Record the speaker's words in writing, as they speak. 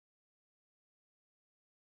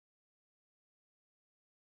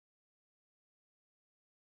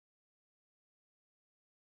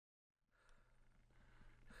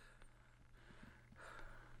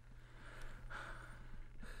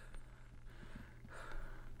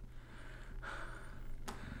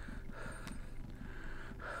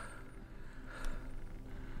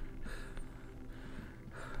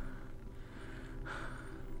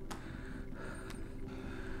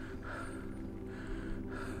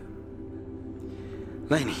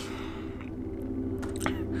Lainey.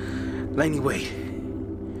 Lainey, wait.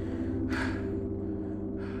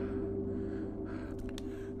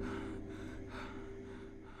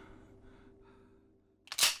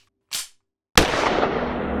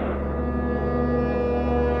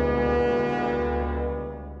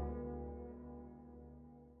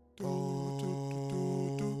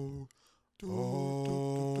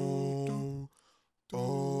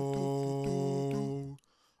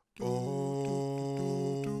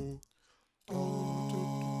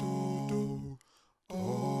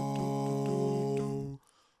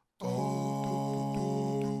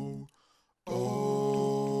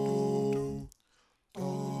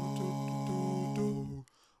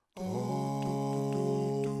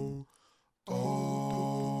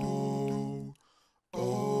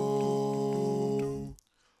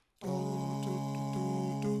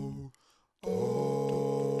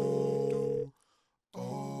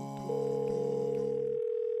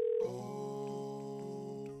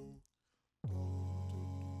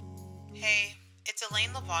 Hey, it's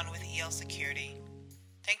Elaine with EL Security.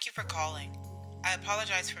 Thank you for calling. I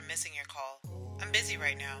apologize for missing your call. I'm busy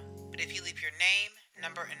right now, but if you leave your name,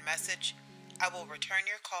 number, and message, I will return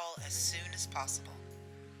your call as soon as possible.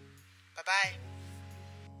 Bye-bye.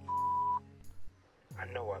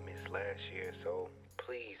 I know I missed last year, so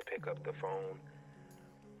please pick up the phone.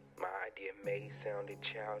 My idea may sound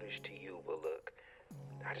childish to you, but look,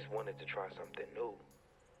 I just wanted to try something new.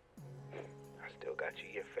 I still got you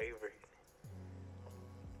your favorite.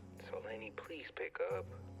 So Lainey, please pick up.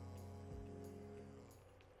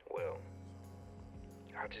 Well,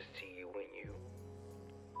 I'll just see you when you...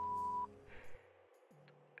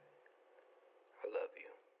 I love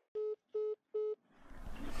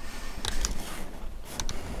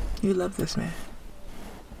you. You love this man.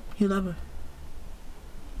 You love her.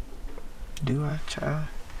 Do I, child?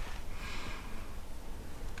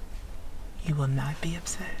 You will not be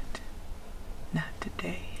upset. Not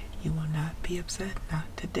today. You will not be upset. Not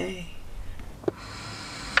today.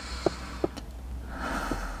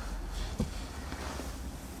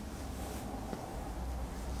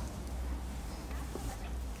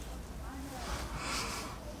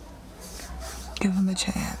 Give him a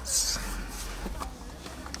chance.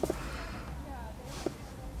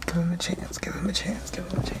 Give him a chance. Give him a chance. Give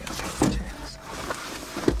him a chance. Give him a chance.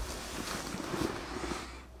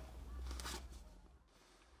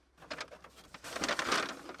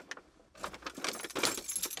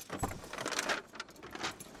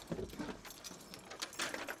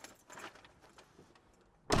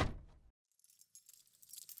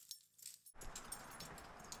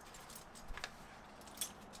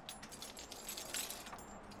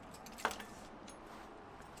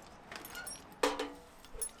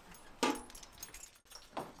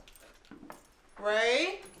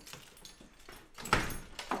 Ray?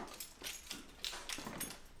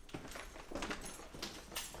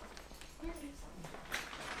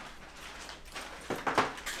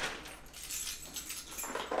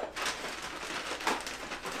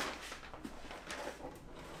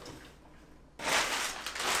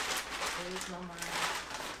 Please, no mind.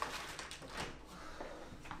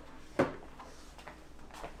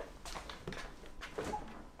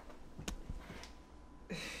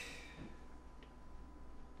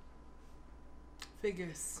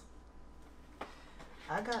 Figures.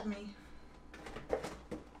 I got me.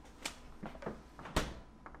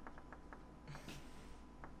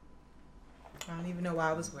 I don't even know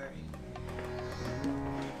why I was worried.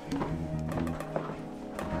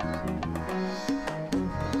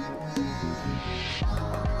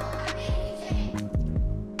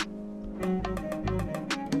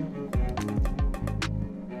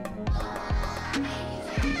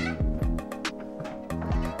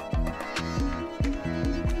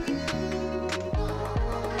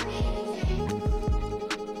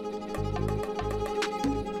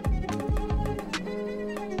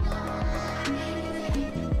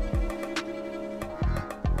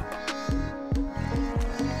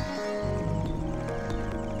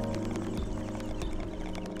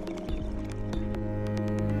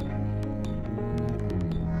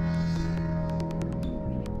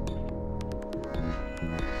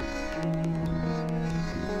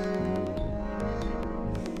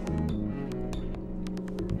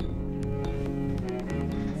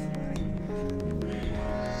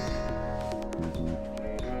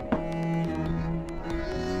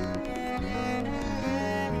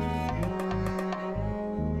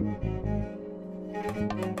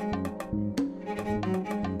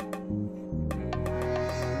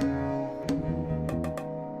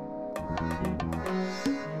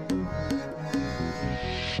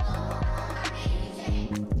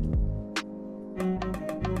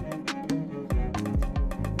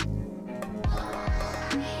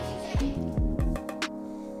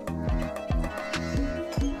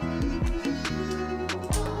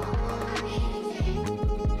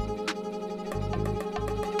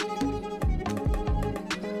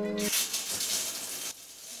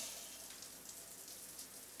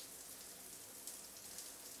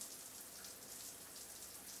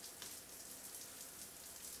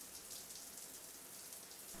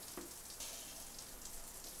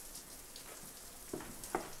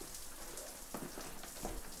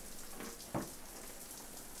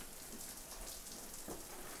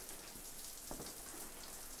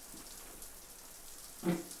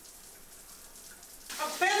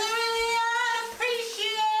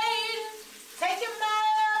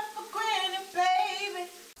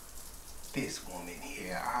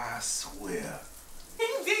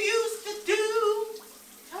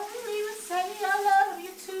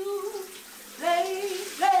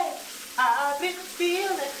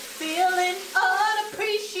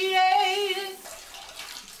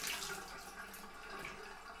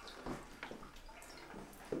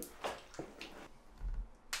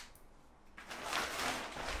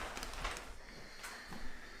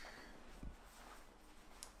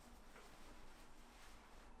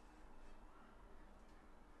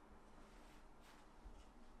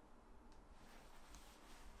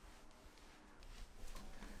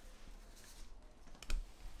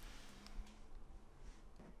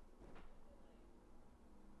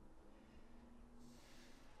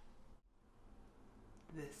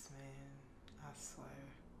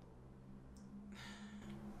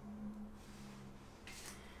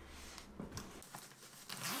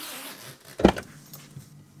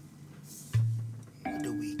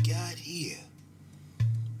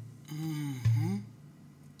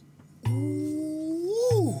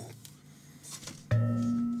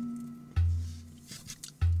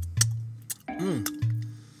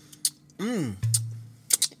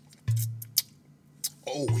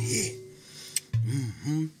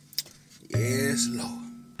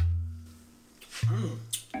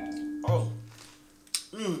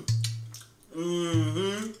 Yeah.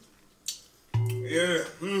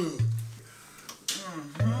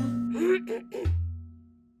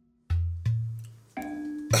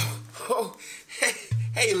 Oh,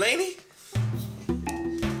 hey, Lainey.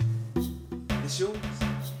 It's yours.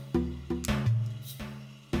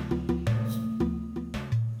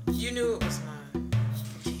 You knew it was mine.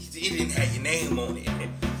 It didn't have your name on it.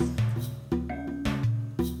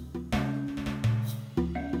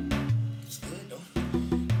 It's good though.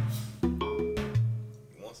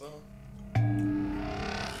 You want some?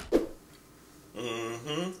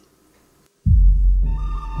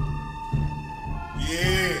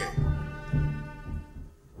 Yeah.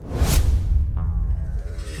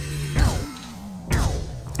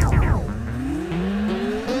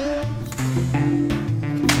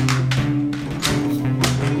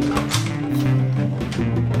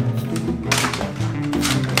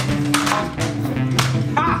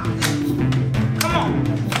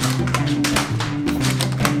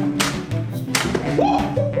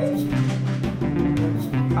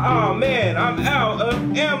 Oh man, I'm out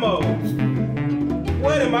of ammo.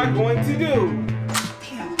 What am I going to do?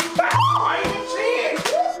 I ain't shit.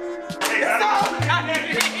 It's all kind of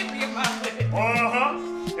hit me in my leg.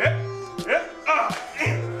 Yep.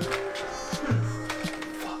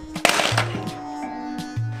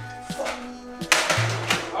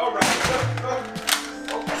 All right.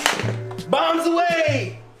 Bombs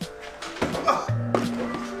away.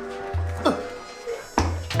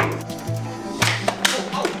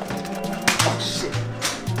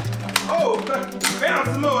 Found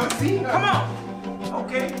some more. See? Come on.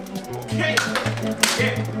 Okay. Yeah.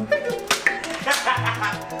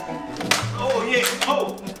 Oh, yeah.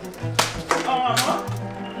 Oh. Come on.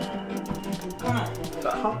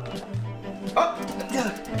 Oh.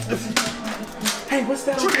 Hey, what's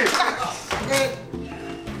that?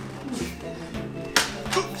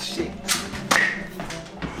 Shit.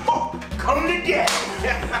 Oh, come to get.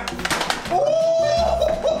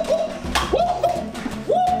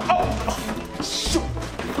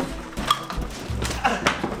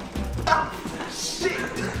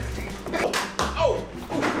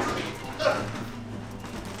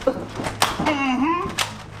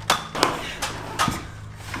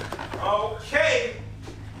 Okay.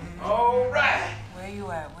 All right. Where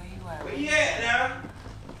you at? Where you at now?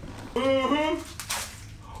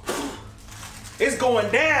 It's going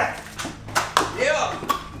down. Yeah.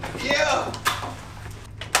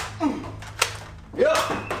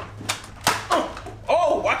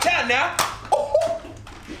 Oh, watch out now.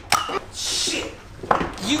 Shit.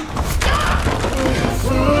 You.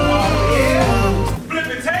 Oh, yeah.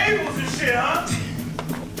 Flipping tables and shit, huh?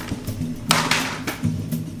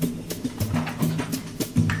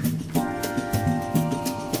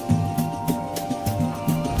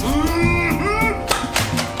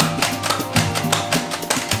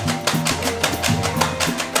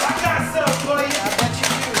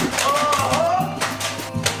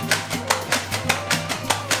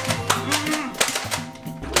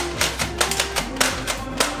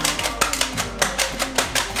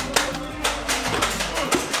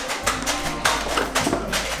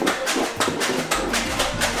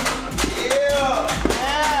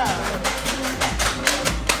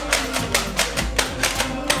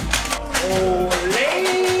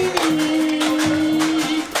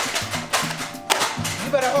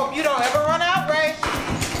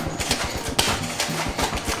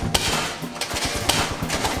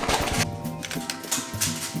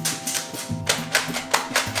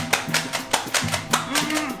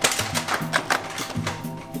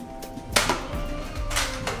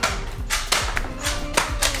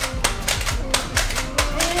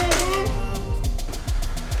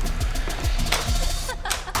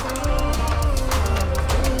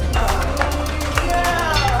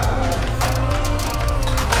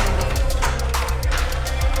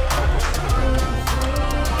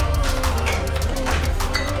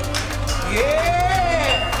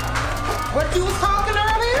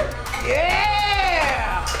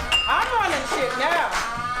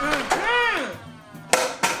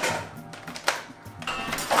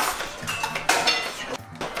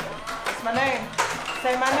 my name.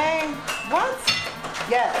 Say my name once?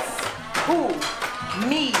 Yes. Who?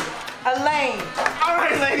 Me. Elaine. All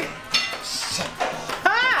right, lady.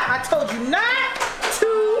 Ah, I told you not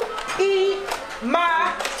to eat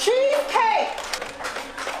my cheesecake.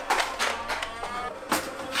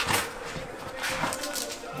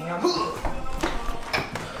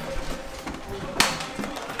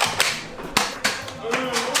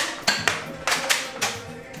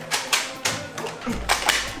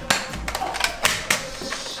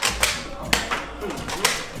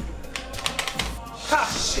 Ah,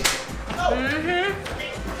 shit. Oh.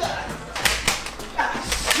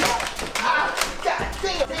 God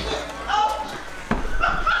damn. Oh.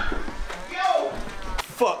 Yo.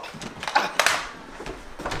 Fuck.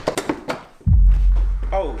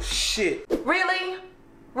 Oh, shit. Really?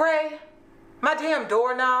 Ray? My damn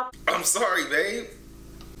doorknob? I'm sorry, babe.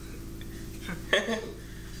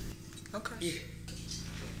 Okay. Yeah.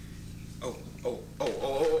 Oh.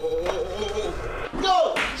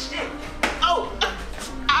 No! Shit! Oh!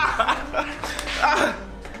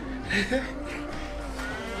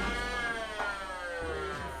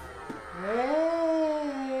 Hey.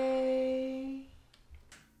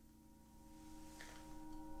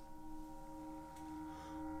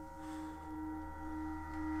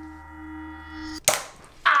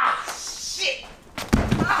 Shit!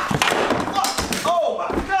 Oh my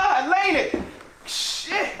God, Lainey!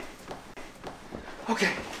 Shit!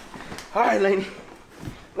 Okay. All right, Lainey.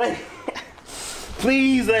 Lainey.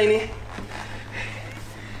 Please, Lainey.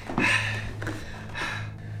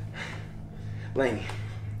 Lainey.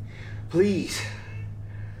 Please.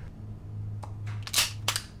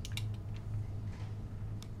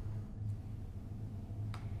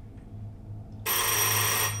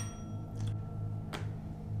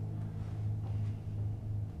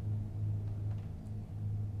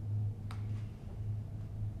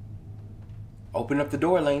 Open up the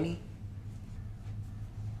door, Lainey.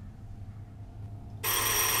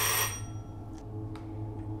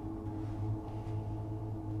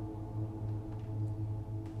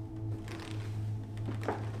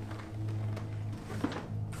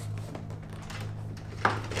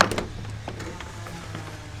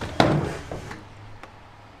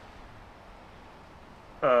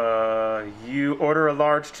 You order a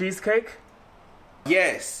large cheesecake?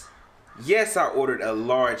 Yes. Yes, I ordered a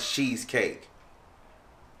large cheesecake.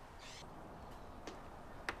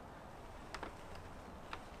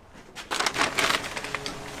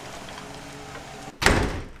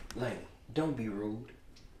 Lainey, don't be rude.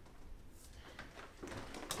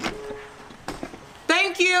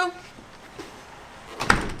 Thank you.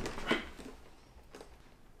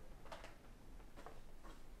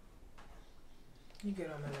 You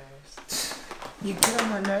get on my nerves. You get on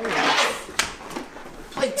my nerves.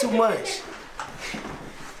 Play too much.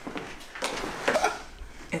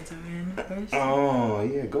 It's a random person. Oh,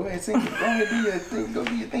 yeah. Go ahead, sing. Go ahead, do your thing. Go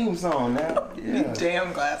do your theme song now. Yeah. You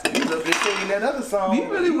damn glasses. You was up there singing that other song.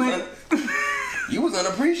 You really went. You was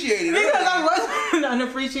unappreciated. Because I wasn't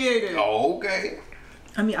unappreciated. Oh, okay.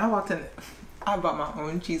 I mean, I walked in. I bought my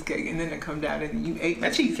own cheesecake, and then it come down, and you ate my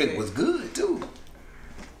That cheesecake was good, too.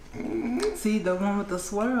 See, the one with the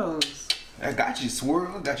swirls. I got you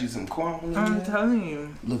swirl, got you some caramel. I'm telling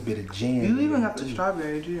you. A little bit of jam. You even got the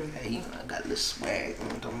strawberry, too. Hey, you know, I got a little swag. You know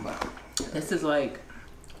what I'm talking about? This is like,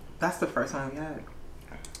 that's the first one we had.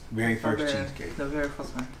 Very first Strawberry, cheesecake. The very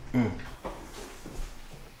first one. Mm.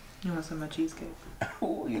 You want some of my cheesecake?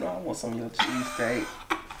 Oh, you know, I want some of your cheesecake.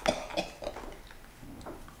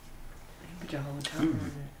 Put your whole tongue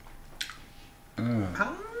on it.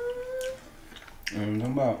 Talking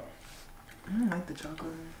about. I don't like the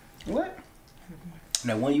chocolate. What?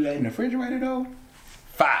 That one you had in the refrigerator, though?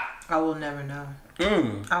 Fire. I will never know.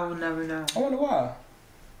 I will never know. I wonder why.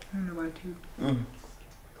 I don't know why, too.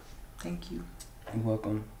 Thank you You're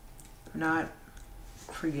welcome. for not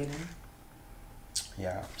forgetting.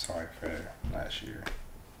 Yeah, I'm sorry for last year.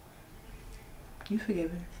 You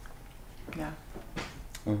forgiven. Yeah.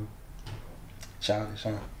 Childish,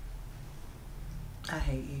 huh? I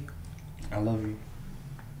hate you. I love you.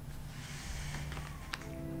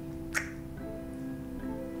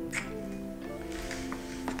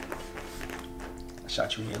 I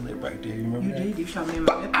shot you in your lip right there. You remember You that? did. You shot me in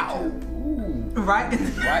my lip, Ow! too. Ooh. Right in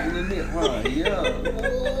the... Right in the lip, huh? Yeah.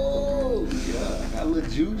 Ooh, yeah. Got a little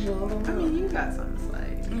juice on. I mean, you got something to say.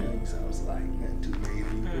 Yeah, sounds like nothing too crazy.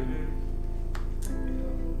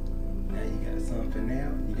 Now you got something for now.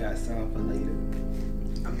 You got something for later.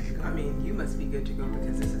 I mean, you must be good to go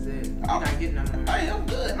because this is it. You're not getting no more. Hey, I'm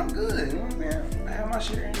good. I'm good. You know what I'm saying? I have my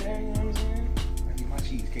share in there. You know what I'm saying? I get my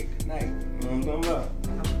cheesecake tonight. You know what I'm talking about?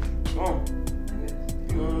 Come on.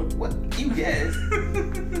 What? You guess?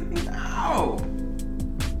 No.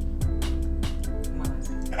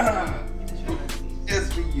 It's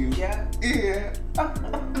for you. Yeah. Yeah.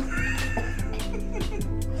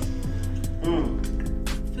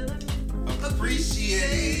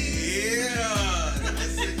 Appreciate. Yeah.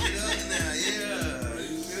 Let's set it up now. Yeah.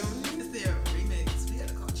 You feel me? It's their remix. We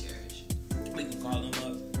gotta call Cherish. We can call them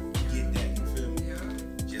up. Get that. You feel me? Yeah.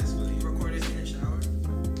 Just for you. Record it in the shower.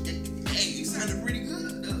 Hey, you sounded pretty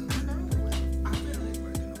good, though. I know. I've been like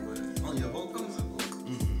working on mine. On your vocals? On my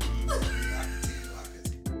vocals. I can tell.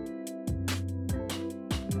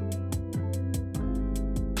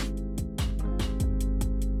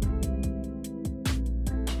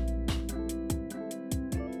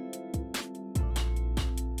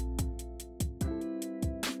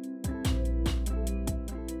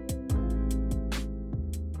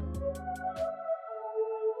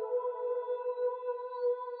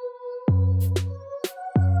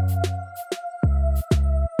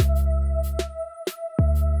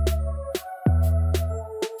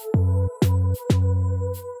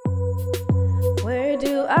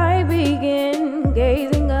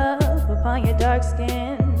 on your dark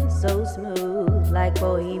skin, so smooth like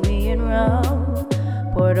bohemian rum,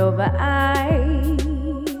 poured over ice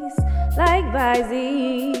like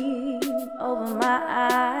Visine over my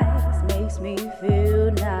eyes, makes me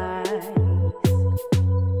feel nice.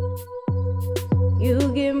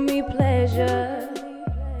 You give me pleasure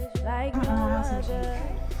like no other.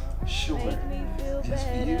 Sure. Make me feel Just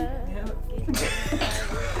for you. better.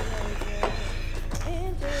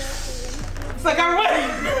 It's like I'm ready.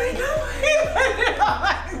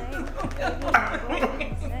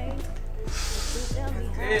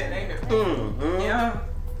 Good, ain't it? Yeah.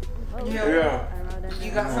 Yeah.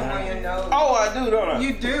 You got some on your nose. Oh, I do, don't I?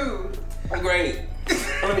 You do. Great.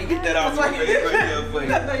 Let me get that off my face right here for you.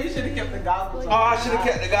 No, you should have kept the goggles on. Oh, I should have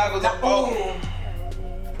kept the goggles on. Oh.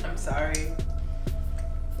 I'm sorry.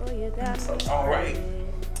 All right.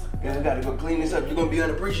 Guess we gotta go clean this up. You gonna be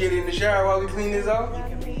unappreciated in the shower while we clean this off? You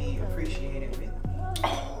can be appreciated